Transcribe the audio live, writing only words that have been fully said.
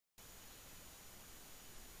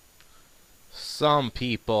Some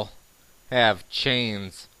people have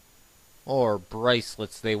chains or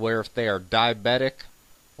bracelets they wear if they are diabetic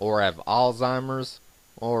or have Alzheimer's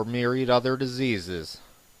or myriad other diseases.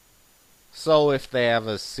 So if they have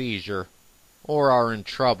a seizure or are in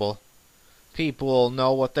trouble, people will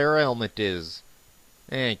know what their ailment is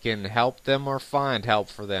and can help them or find help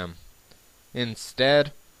for them,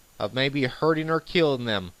 instead of maybe hurting or killing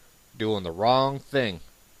them doing the wrong thing.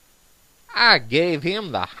 I gave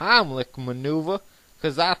him the Heimlich maneuver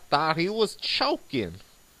 'cause I thought he was choking.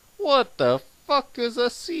 What the fuck is a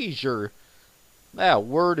seizure? That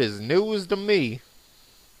word is news to me.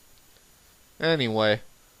 Anyway,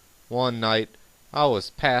 one night I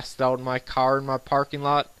was passed out in my car in my parking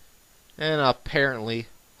lot, and apparently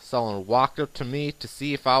someone walked up to me to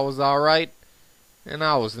see if I was alright, and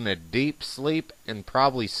I was in a deep sleep and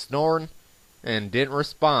probably snoring and didn't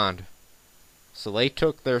respond. So they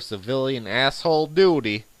took their civilian asshole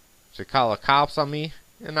duty to call the cops on me,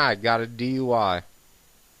 and I got a DUI.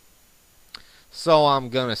 So I'm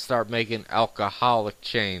gonna start making alcoholic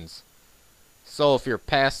chains. So if you're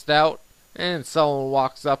passed out and someone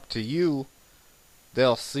walks up to you,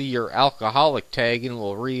 they'll see your alcoholic tag and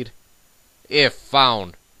will read, "If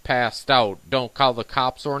found passed out, don't call the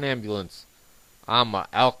cops or an ambulance. I'm a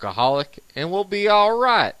alcoholic and we'll be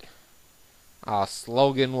alright." Our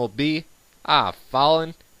slogan will be, "I've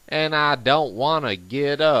fallen and I don't want to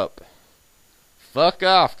get up." Fuck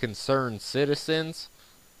off, concerned citizens.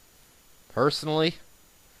 Personally,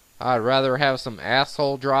 I'd rather have some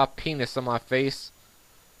asshole draw a penis on my face,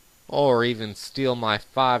 or even steal my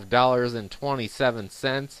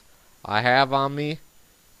 $5.27 I have on me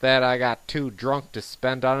that I got too drunk to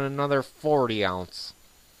spend on another 40 ounce.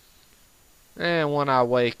 And when I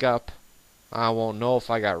wake up, I won't know if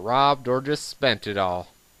I got robbed or just spent it all.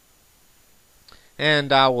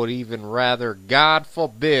 And I would even rather, God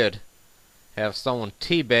forbid, have someone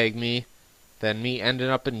teabag me than me ending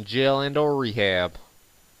up in jail and or rehab.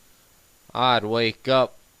 I'd wake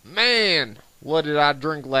up, man, what did I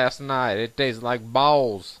drink last night? It tastes like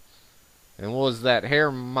balls. And what was that hair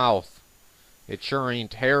in my mouth? It sure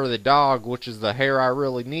ain't hair of the dog, which is the hair I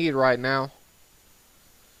really need right now.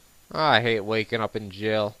 I hate waking up in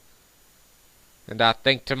jail. And I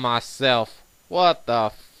think to myself, what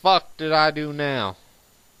the fuck did I do now?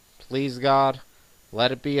 Please God,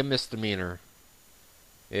 let it be a misdemeanor.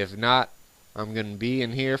 If not, I'm gonna be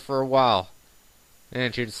in here for a while,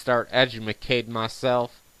 and should start educating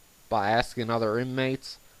myself by asking other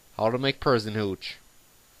inmates how to make prison hooch.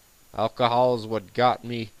 Alcohol is what got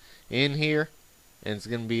me in here, and it's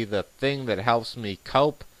gonna be the thing that helps me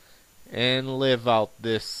cope and live out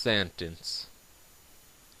this sentence.